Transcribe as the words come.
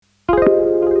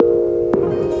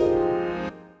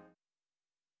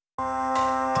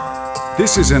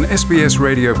This is an SBS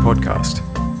radio podcast.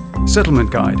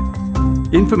 Settlement Guide.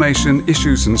 Information,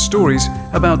 issues and stories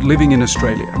about living in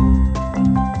Australia.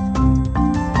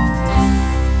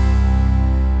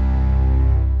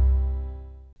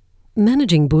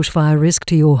 Managing bushfire risk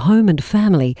to your home and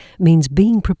family means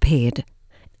being prepared.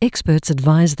 Experts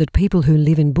advise that people who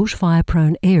live in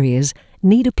bushfire-prone areas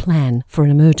need a plan for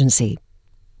an emergency.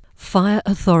 Fire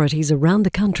authorities around the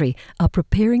country are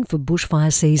preparing for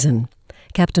bushfire season.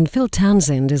 Captain Phil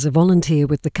Townsend is a volunteer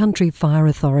with the Country Fire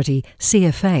Authority,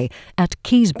 CFA, at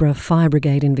Keysborough Fire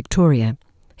Brigade in Victoria.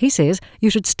 He says you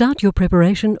should start your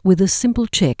preparation with a simple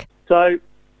check. So,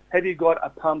 have you got a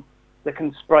pump that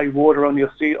can spray water on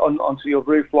onto your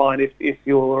roof line if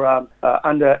you're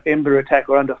under ember attack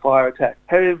or under fire attack?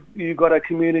 Have you got a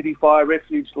community fire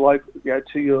refuge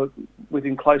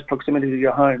within close proximity to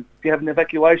your home? Do you have an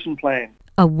evacuation plan?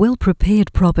 A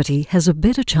well-prepared property has a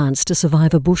better chance to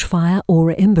survive a bushfire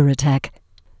or ember attack.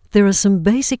 There are some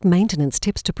basic maintenance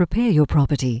tips to prepare your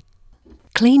property.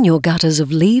 Clean your gutters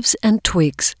of leaves and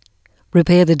twigs.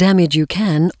 Repair the damage you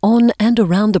can on and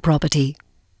around the property.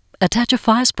 Attach a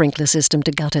fire sprinkler system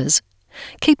to gutters.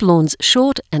 Keep lawns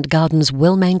short and gardens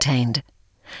well maintained.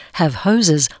 Have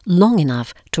hoses long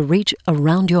enough to reach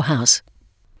around your house.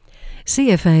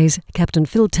 CFA's Captain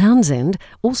Phil Townsend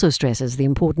also stresses the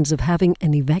importance of having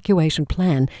an evacuation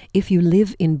plan if you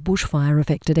live in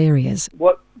bushfire-affected areas.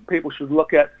 What people should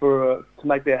look at to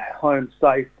make their home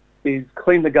safe is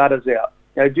clean the gutters out.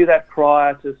 Do that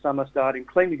prior to summer starting.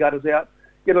 Clean the gutters out.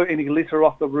 Get any litter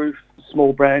off the roof,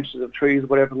 small branches of trees,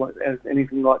 whatever,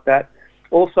 anything like that.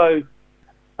 Also,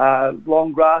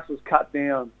 long grasses cut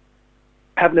down.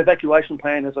 Have an evacuation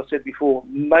plan, as I said before.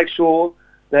 Make sure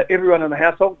that everyone in the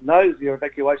household knows your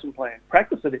evacuation plan.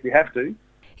 Practice it if you have to.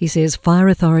 He says fire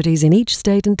authorities in each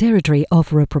state and territory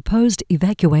offer a proposed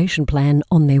evacuation plan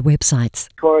on their websites.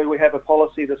 Victoria, we have a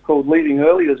policy that's called Leaving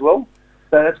Early as well.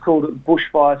 So that's called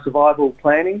Bushfire Survival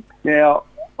Planning. Now,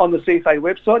 on the CFA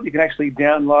website, you can actually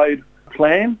download a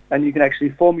plan and you can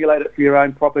actually formulate it for your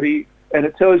own property. And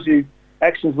it tells you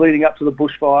actions leading up to the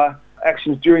bushfire,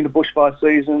 actions during the bushfire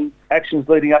season, actions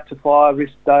leading up to fire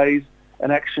risk days,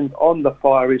 and actions on the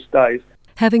fire risk days.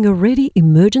 Having a ready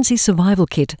emergency survival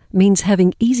kit means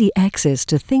having easy access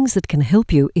to things that can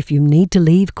help you if you need to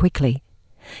leave quickly.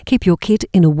 Keep your kit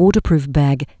in a waterproof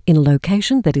bag in a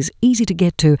location that is easy to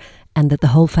get to and that the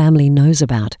whole family knows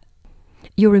about.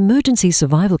 Your emergency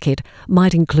survival kit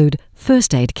might include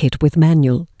first aid kit with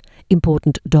manual,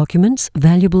 important documents,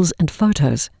 valuables and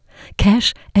photos,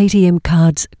 cash, ATM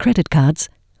cards, credit cards,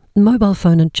 mobile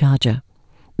phone and charger,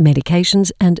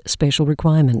 medications and special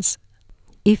requirements.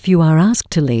 If you are asked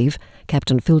to leave,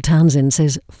 Captain Phil Townsend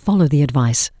says follow the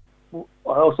advice. I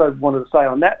also wanted to say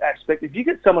on that aspect, if you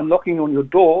get someone knocking on your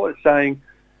door saying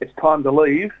it's time to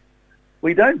leave,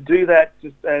 we don't do that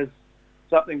just as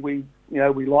something we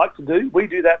like to do. We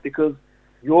do that because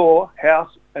your house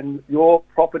and your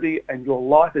property and your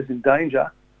life is in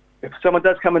danger. If someone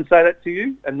does come and say that to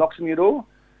you and knocks on your door,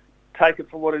 take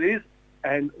it for what it is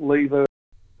and leave her.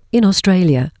 In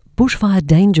Australia, bushfire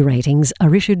danger ratings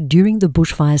are issued during the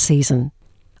bushfire season.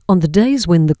 On the days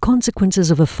when the consequences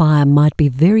of a fire might be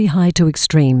very high to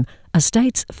extreme, a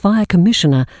state's fire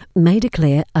commissioner may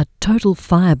declare a total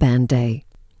fire ban day.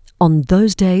 On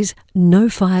those days, no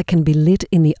fire can be lit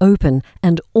in the open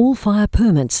and all fire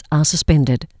permits are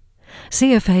suspended.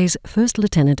 CFA's First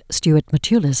Lieutenant Stuart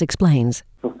Matulis explains.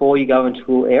 Before you go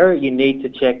into an area, you need to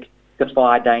check the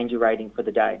fire danger rating for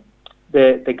the day.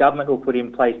 The government will put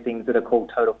in place things that are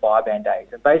called total fire ban days.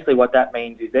 And basically what that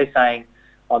means is they're saying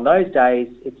on those days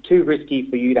it's too risky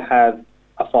for you to have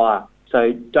a fire.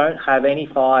 So don't have any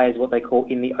fires, what they call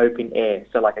in the open air.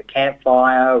 So like a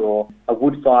campfire or a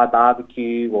wood fire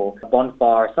barbecue or a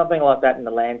bonfire or something like that in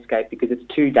the landscape because it's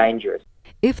too dangerous.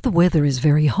 If the weather is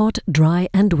very hot, dry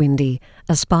and windy,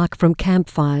 a spark from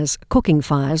campfires, cooking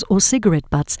fires or cigarette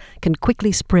butts can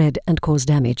quickly spread and cause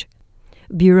damage.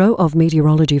 Bureau of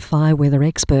Meteorology fire weather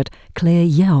expert Claire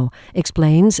Yao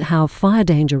explains how fire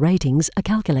danger ratings are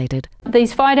calculated.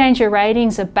 These fire danger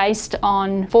ratings are based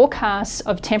on forecasts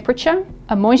of temperature,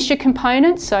 a moisture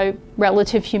component, so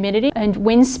relative humidity, and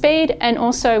wind speed, and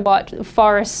also what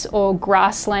forests or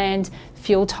grassland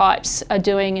fuel types are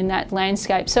doing in that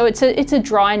landscape. So it's a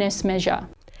dryness measure.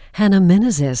 Hannah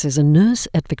Menezes is a nurse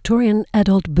at Victorian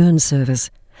Adult Burn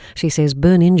Service. She says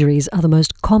burn injuries are the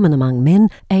most common among men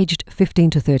aged 15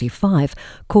 to 35,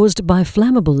 caused by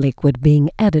flammable liquid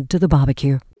being added to the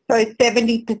barbecue. So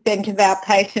 70% of our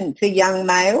patients are young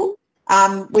males.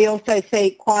 We also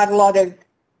see quite a lot of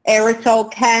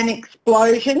aerosol can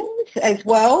explosions as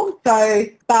well. So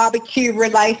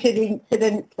barbecue-related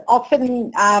incidents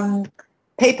often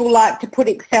People like to put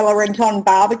accelerant on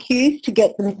barbecues to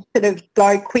get them to sort of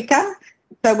go quicker.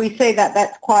 So we see that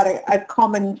that's quite a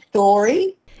common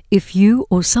story. If you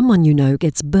or someone you know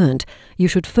gets burnt, you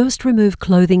should first remove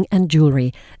clothing and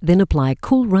jewellery, then apply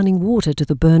cool running water to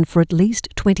the burn for at least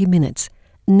 20 minutes.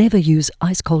 Never use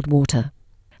ice-cold water.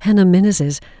 Hannah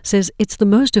Menezes says it's the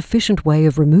most efficient way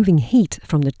of removing heat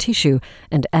from the tissue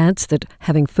and adds that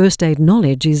having first aid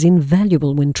knowledge is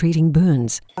invaluable when treating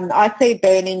burns. I see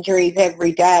burn injuries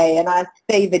every day, and I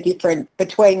see the difference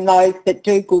between those that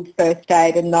do good first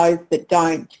aid and those that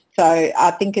don't. So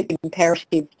I think it's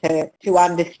imperative to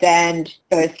understand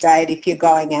first aid if you're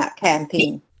going out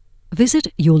camping.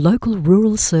 Visit your local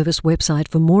rural service website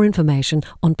for more information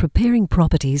on preparing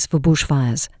properties for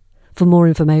bushfires. For more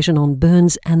information on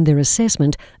burns and their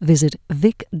assessment, visit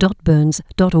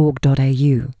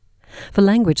vic.burns.org.au. For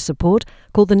language support,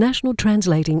 call the National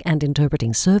Translating and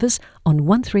Interpreting Service on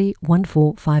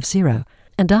 131450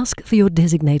 and ask for your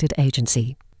designated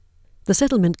agency. The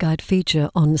Settlement Guide feature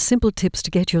on simple tips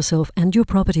to get yourself and your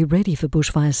property ready for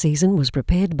bushfire season was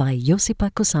prepared by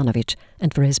Josipa Kosanovic,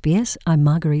 and for SBS, I'm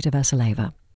Margarita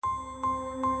Vasileva.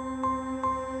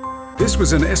 This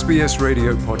was an SBS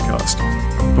radio podcast.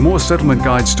 For more Settlement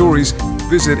Guide stories,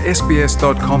 visit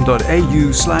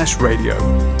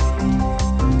sbs.com.au/radio.